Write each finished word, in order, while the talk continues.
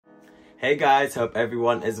Hey guys, hope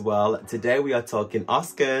everyone is well. Today we are talking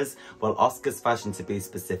Oscars, well Oscars fashion to be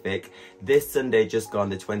specific. This Sunday just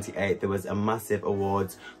gone, the 28th, there was a massive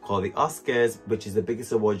awards called the Oscars, which is the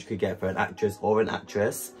biggest award you could get for an actress or an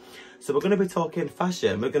actress. So we're going to be talking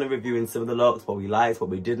fashion. We're going to be reviewing some of the looks, what we liked,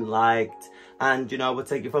 what we didn't like, and we'll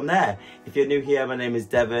take it from there. If you're new here, my name is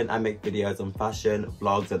Devon. I make videos on fashion,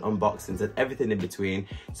 vlogs and unboxings and everything in between.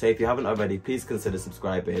 So if you haven't already, please consider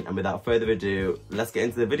subscribing. And without further ado, let's get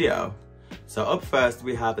into the video. So up first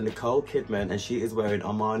we have Nicole Kidman, and she is wearing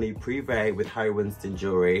Armani Privé with Harry Winston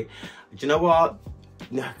jewelry. Do you know what?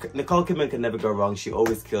 Nicole Kidman can never go wrong. She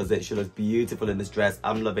always kills it. She looks beautiful in this dress.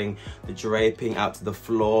 I'm loving the draping out to the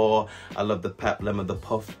floor. I love the peplum of the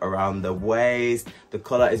puff around the waist. The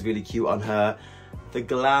colour is really cute on her. The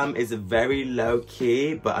glam is very low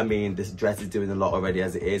key, but I mean, this dress is doing a lot already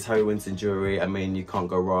as it is. Harry Winston jewelry, I mean, you can't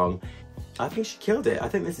go wrong. I think she killed it. I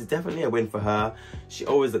think this is definitely a win for her. She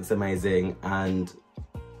always looks amazing, and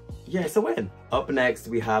yeah, it's a win. Up next,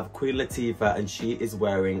 we have Queen Latifah, and she is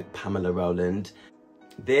wearing Pamela Roland.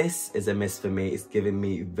 This is a miss for me. It's giving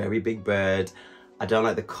me very Big Bird. I don't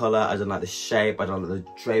like the colour, I don't like the shape, I don't like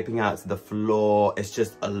the draping out to the floor. It's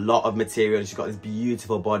just a lot of material, and she's got this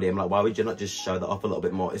beautiful body. I'm like, why would you not just show that off a little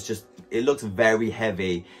bit more? It's just, it looks very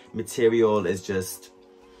heavy. Material is just,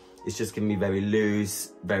 it's just giving me very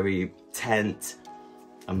loose, very tent.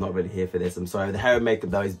 I'm not really here for this, I'm sorry. The hair and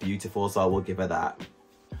makeup though is beautiful, so I will give her that.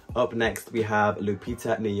 Up next, we have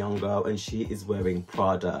Lupita Nyong'o, and she is wearing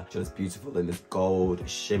Prada. She looks beautiful in this gold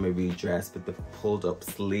shimmery dress with the pulled up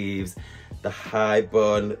sleeves, the high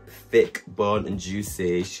bun, thick bun and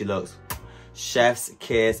juicy. She looks chef's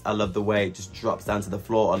kiss. I love the way it just drops down to the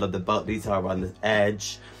floor. I love the belt detail around the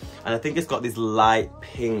edge. And I think it's got these light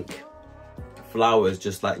pink flowers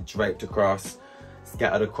just like draped across,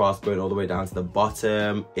 scattered across, going all the way down to the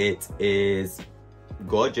bottom. It is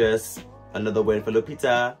gorgeous. Another win for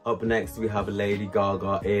Lupita. Up next, we have Lady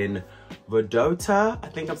Gaga in Rodota. I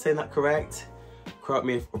think I'm saying that correct. Write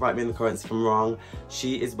me in the comments if I'm wrong.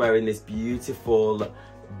 She is wearing this beautiful,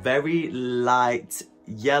 very light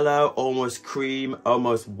yellow, almost cream,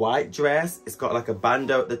 almost white dress. It's got like a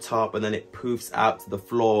bandeau at the top, and then it poofs out to the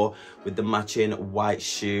floor with the matching white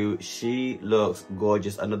shoe. She looks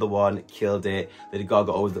gorgeous. Another one, killed it. Lady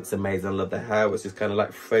Gaga always looks amazing. I love the hair, which is kind of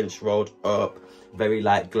like French rolled up. Very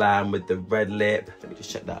light glam with the red lip. Let me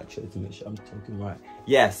just check that actually to make sure I'm talking right.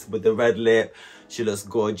 Yes, with the red lip. She looks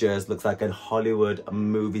gorgeous. Looks like a Hollywood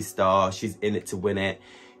movie star. She's in it to win it.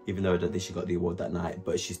 Even though I don't think she got the award that night,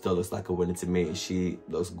 but she still looks like a winner to me. She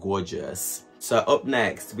looks gorgeous. So up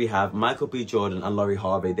next, we have Michael B. Jordan and Lori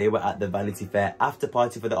Harvey. They were at the Vanity Fair after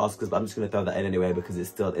party for the Oscars, but I'm just going to throw that in anyway because it's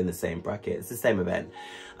still in the same bracket. It's the same event.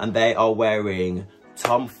 And they are wearing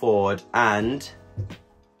Tom Ford and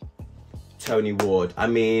Tony Ward. I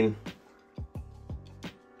mean,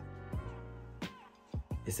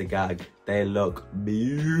 it's a gag. They look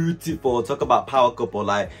beautiful. Talk about power couple.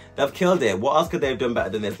 Like, they've killed it. What else could they have done better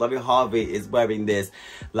than this? Lori Harvey is wearing this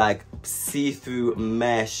like see-through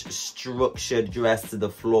mesh structured dress to the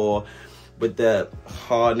floor with the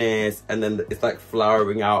harness, and then it's like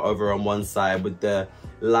flowering out over on one side with the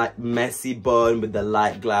light messy bun with the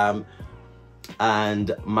light glam.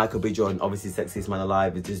 And Michael B. Jordan, obviously sexiest man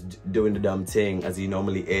alive, is just doing the dumb thing as he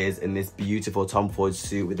normally is in this beautiful Tom Ford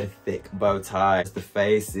suit with a thick bow tie. The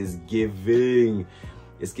face is giving,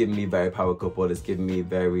 it's giving me very power couple. It's giving me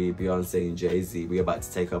very Beyonce and Jay-Z. We're about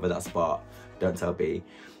to take over that spot. Don't tell B.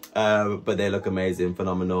 But they look amazing,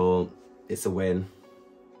 phenomenal. It's a win.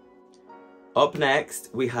 Up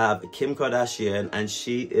next, we have Kim Kardashian, and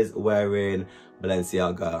she is wearing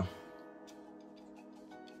Balenciaga.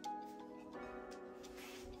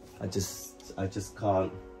 I just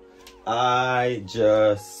can't. I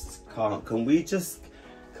just can't. Can we just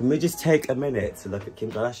take a minute to look at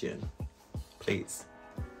Kim Kardashian, please?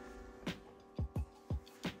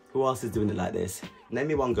 Who else is doing it like this? Name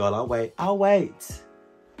me one girl. I'll wait. I'll wait.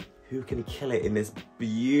 Who can kill it in this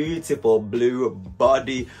beautiful blue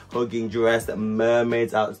body hugging dress that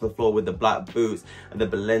mermaids out to the floor with the black boots and the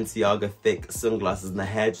Balenciaga thick sunglasses, and the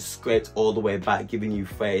hair just scraped all the way back, giving you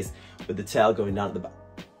face with the tail going down at the back.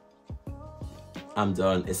 I'm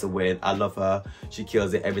done. It's a win. I love her. She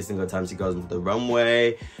kills it every single time she goes into the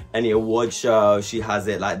runway. Any award show, she has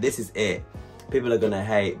it. Like, this is it. People are gonna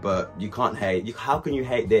hate, but you can't hate. How can you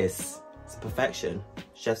hate this? It's perfection.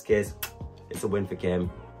 Chef's kiss. It's a win for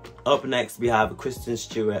Kim. Up next, we have Kristen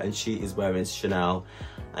Stewart, and she is wearing Chanel.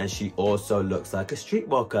 And she also looks like a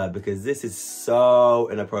streetwalker, because this is so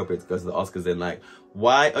inappropriate to go to the Oscars in. Like,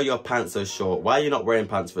 why are your pants so short? Why are you not wearing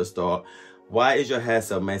pants for a start? Why is your hair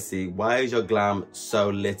so messy? Why is your glam so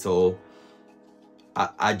little?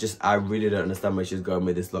 I really don't understand where she's going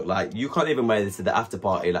with this look. Like, you can't even wear this to the after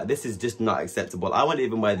party. Like, this is just not acceptable. I wouldn't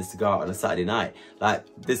even wear this to go out on a Saturday night. Like,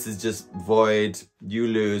 this is just void. You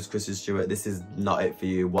lose, Kristen Stewart. This is not it for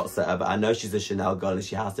you whatsoever. I know she's a Chanel girl and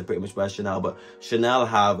she has to pretty much wear Chanel, but Chanel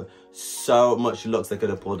have so much looks they could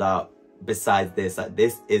have pulled out besides this. Like,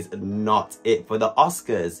 this is not it for the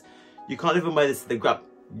Oscars. You can't even wear this to the grab.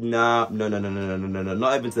 No,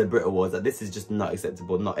 not even to the Brit Awards. Like, this is just not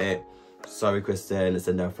acceptable, not it. Sorry, Kristen, it's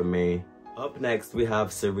a no from me. Up next, we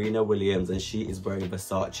have Serena Williams, and she is wearing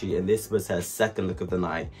Versace, and this was her second look of the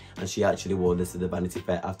night, and she actually wore this to the Vanity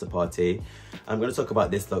Fair after party. I'm going to talk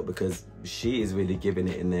about this look because she is really giving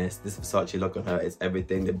it in this. This Versace look on her is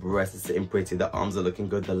everything. The breasts are sitting pretty, the arms are looking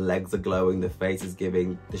good, the legs are glowing, the face is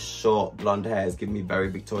giving, the short blonde hair is giving me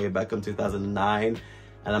very Victoria Beckham 2009,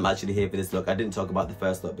 and I'm actually here for this look. I didn't talk about the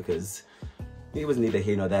first look because it was neither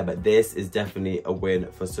here nor there, but this is definitely a win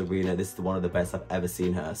for Serena. This is one of the best I've ever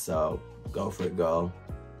seen her, so go for it, girl.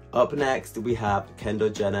 Up next, we have Kendall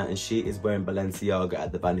Jenner, and she is wearing Balenciaga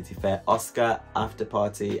at the Vanity Fair Oscar after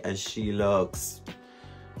party, and she's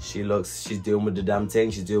doing with the damn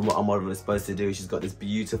thing. She's doing what a model is supposed to do. She's got this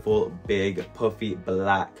beautiful, big, puffy,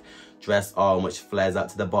 black dress on, which flares out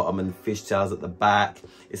to the bottom and fishtails at the back.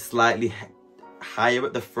 It's slightly higher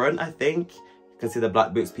at the front, I think. Can see the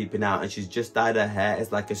black boots peeping out, and she's just dyed her hair.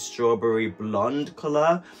 It's like a strawberry blonde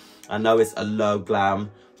color. I know it's a low glam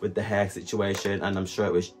with the hair situation, and I'm sure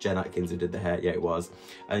it was Jen Atkins who did the hair. Yeah, it was.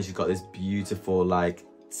 And she's got this beautiful, like,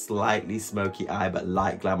 slightly smoky eye but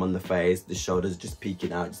light glam on the face. The shoulders just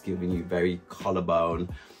peeking out, just giving you very collarbone.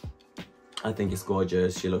 I think it's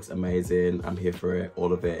gorgeous. She looks amazing. I'm here for it,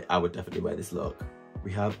 all of it. I would definitely wear this look.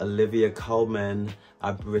 We have Olivia Colman,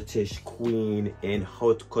 a British queen in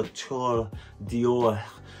haute couture, Dior.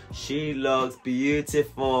 She looks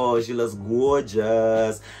beautiful. She looks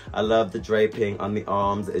gorgeous. I love the draping on the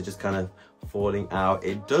arms. It's just kind of falling out.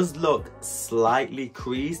 It does look slightly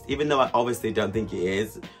creased, even though I obviously don't think it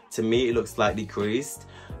is. To me, it looks slightly creased.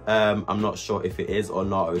 I'm not sure if it is or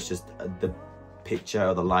not, or it's just the picture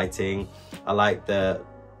or the lighting. I like the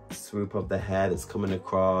swoop of the hair that's coming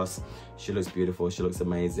across. She looks beautiful. She looks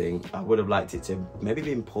amazing. I would have liked it to maybe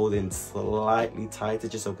been pulled in slightly tighter,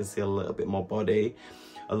 just so I could see a little bit more body,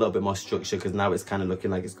 a little bit more structure, because now it's kind of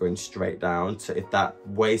looking like it's going straight down. So if that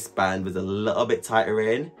waistband was a little bit tighter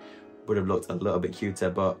in, would have looked a little bit cuter.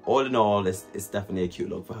 But all in all, it's definitely a cute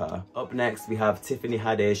look for her. Up next, we have Tiffany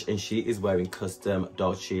Haddish, and she is wearing custom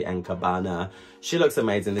Dolce & Gabbana. She looks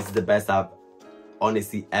amazing. This is the best I've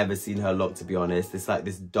honestly ever seen her look, to be honest. It's like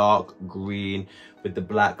this dark green with the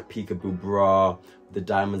black peekaboo bra, the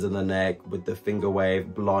diamonds on the neck, with the finger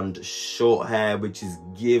wave blonde short hair, which is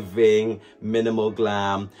giving minimal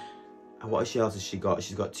glam. And what else has she got?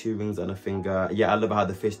 She's got 2 rings on her finger. Yeah, I love how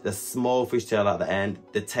the small fishtail at the end.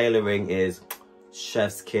 The tailoring is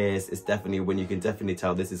chef's kiss. It's definitely, when you can definitely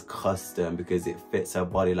tell this is custom because it fits her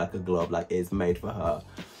body like a glove, like it's made for her.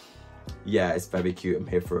 Yeah, it's very cute. I'm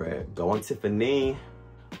here for it. Go on, Tiffany.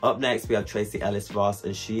 Up next, we have Tracee Ellis Ross,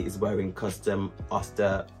 and she is wearing custom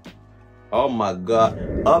Oscar. Oh my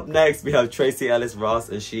god. Up next, we have Tracee Ellis Ross,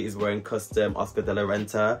 and she is wearing custom Oscar de la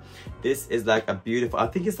Renta. This is like a beautiful, I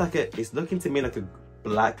think it's like it's looking to me like a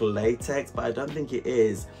black latex, but I don't think it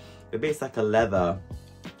is. Maybe it's like a leather.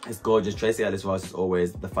 It's gorgeous. Tracee Ellis Ross is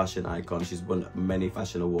always the fashion icon. She's won many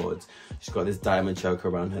fashion awards. She's got this diamond choker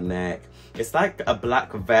around her neck. It's like a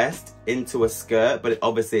black vest into a skirt, but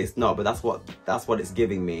obviously it's not. But that's what it's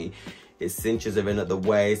giving me. It cinches her in at the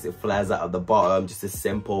waist. It flares out at the bottom. Just a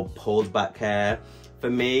simple pulled back hair. For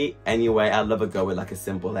me, anyway, I love a girl with like a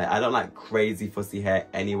simple hair. I don't like crazy fussy hair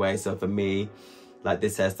anyway. So for me, like,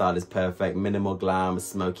 this hairstyle is perfect. Minimal glam,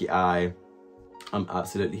 smoky eye. I'm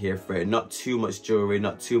absolutely here for it. Not too much jewelry,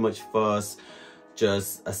 not too much fuss,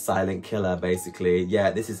 just a silent killer, basically. Yeah,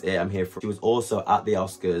 this is it. I'm here for it. She was also at the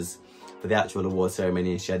Oscars for the actual award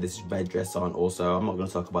ceremony, and she had this red dress on also. I'm not going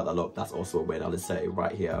to talk about that look. That's also a win. I'll just say it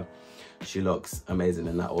right here. She looks amazing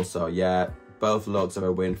in that also. Yeah, both looks are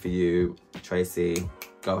a win for you, Tracee.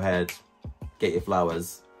 Go ahead, get your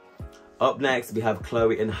flowers. Up next, we have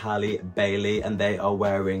Chloe and Halle Bailey, and they are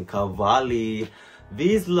wearing Cavalli.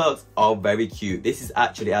 These looks are very cute. This is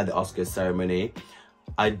actually at the Oscars ceremony.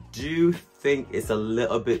 I do think it's a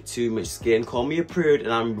little bit too much skin. Call me a prude,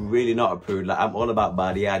 and I'm really not a prude. Like, I'm all about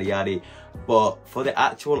body, yaddy, yaddy. But for the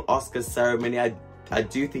actual Oscars ceremony, I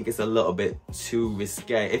do think it's a little bit too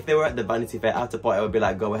risque. If they were at the Vanity Fair after party, I would be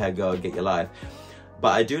like, go ahead, girl, get your life.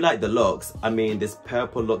 But I do like the looks. I mean, this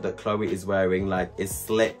purple look that Chloe is wearing, like, is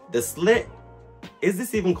slit. The slit, is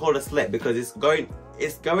this even called a slit? Because it's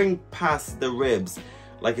going past the ribs.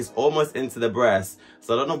 like it's almost into the breast.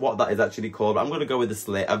 So I don't know what that is actually called, but I'm gonna go with the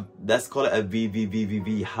slit. Let's call it a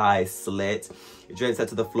VVVVV high slit. It drapes out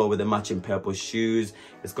to the floor with the matching purple shoes.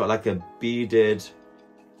 It's got like a beaded,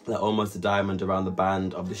 like almost a diamond around the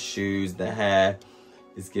band of the shoes. The hair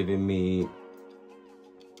is giving me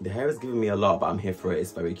a lot, but I'm here for it.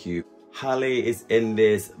 It's very cute. Halle is in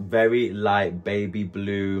this very light baby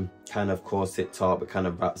blue kind of corset top. It kind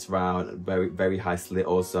of wraps around, very high slit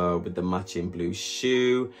also with the matching blue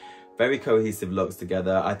shoe. Very cohesive looks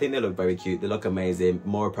together. I think they look very cute. They look amazing.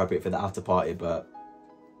 More appropriate for the after party, but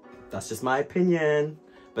that's just my opinion.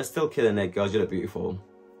 But still killing it, girls. You look beautiful.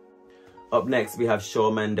 Up next, we have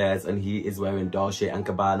Shawn Mendes, and he is wearing Dolce &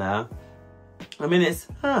 Gabbana. I mean, it's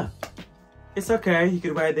okay. You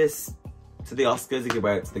could wear this to the Oscars, you could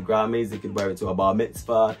wear it to the Grammys, you could wear it to a bar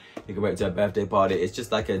mitzvah, you could wear it to a birthday party. It's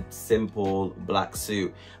just like a simple black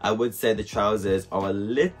suit. I would say the trousers are a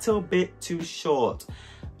little bit too short,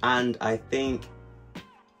 and I think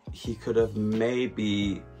he could have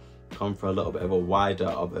maybe come for a little bit of a wider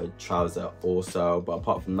of a trouser also, but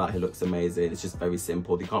apart from that, he looks amazing. It's just very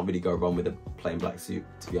simple. You can't really go wrong with a plain black suit,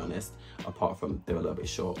 to be honest, apart from they're a little bit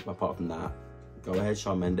short. But apart from that, go ahead,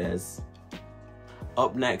 Shawn Mendes.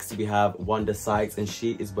 Up next, we have Wanda Sykes, and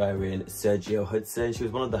she is wearing Sergio Hudson. She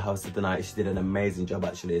was one of the hosts of the night. She did an amazing job,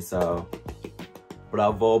 actually, so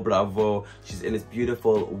bravo, bravo. She's in this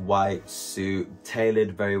beautiful white suit,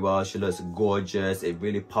 tailored very well. She looks gorgeous. It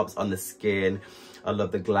really pops on the skin. I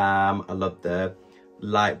love the glam. I love the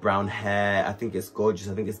light brown hair. I think it's gorgeous.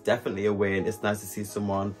 I think it's definitely a win. It's nice to see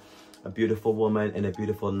someone, a beautiful woman in a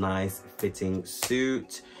beautiful, nice fitting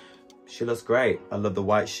suit. She looks great. I love the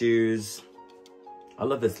white shoes. I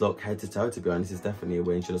love this look head to toe, to be honest. It's definitely a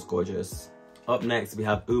win. She looks gorgeous. Up next, we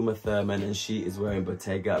have Uma Thurman, and she is wearing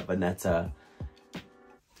Bottega Veneta.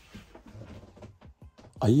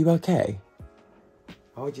 Are you okay?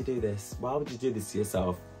 Why would you do this? Why would you do this to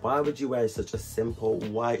yourself? Why would you wear such a simple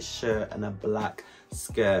white shirt and a black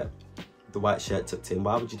skirt? The white shirt tucked in.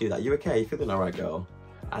 Why would you do that? You okay? You feeling all right, girl?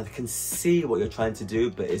 I can see what you're trying to do,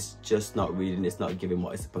 but it's just not reading. It's not giving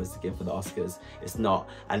what it's supposed to give for the Oscars. It's not.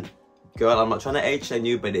 And girl, I'm not trying to age shame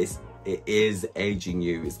you, but it is aging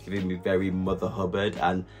you. It's giving me very Mother Hubbard,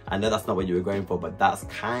 and I know that's not what you were going for, but that's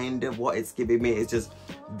kind of what it's giving me. It's just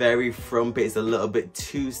very frumpy. It's a little bit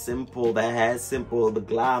too simple. The hair's simple, the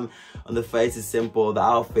glam on the face is simple, the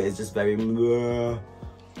outfit is just very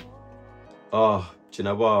oh, do you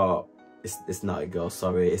know what? It's not a girl,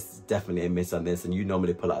 sorry. It's definitely a miss on this, and you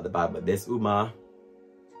normally pull out the bag, but this Uma,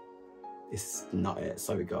 it's not it.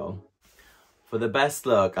 Sorry, girl. For the best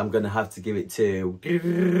look, I'm going to have to give it to...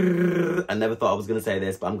 I never thought I was going to say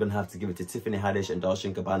this, but I'm going to have to give it to Tiffany Haddish and Dolce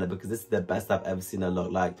 & Gabbana, because this is the best I've ever seen her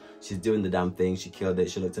look. Like, she's doing the damn thing. She killed it.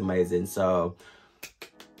 She looked amazing. So,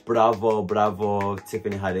 bravo, bravo,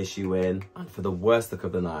 Tiffany Haddish, you win. And for the worst look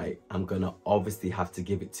of the night, I'm going to obviously have to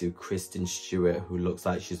give it to Kristen Stewart, who looks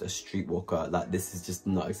like she's a streetwalker. Like, this is just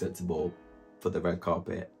not acceptable for the red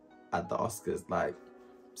carpet at the Oscars. Like,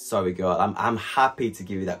 sorry, girl. I'm happy to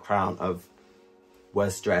give you that crown of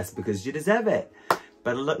worst dress, because you deserve it.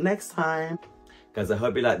 Better luck next time. Guys, I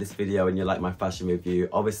hope you like this video and you like my fashion review.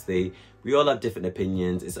 Obviously, we all have different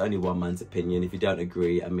opinions. It's only one man's opinion. If you don't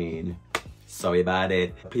agree, I mean, sorry about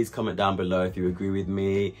it. Please comment down below if you agree with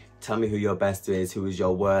me. Tell me who your best is, who is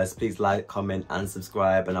your worst. Please like, comment and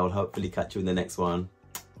subscribe, and I will hopefully catch you in the next one.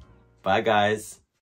 Bye, guys.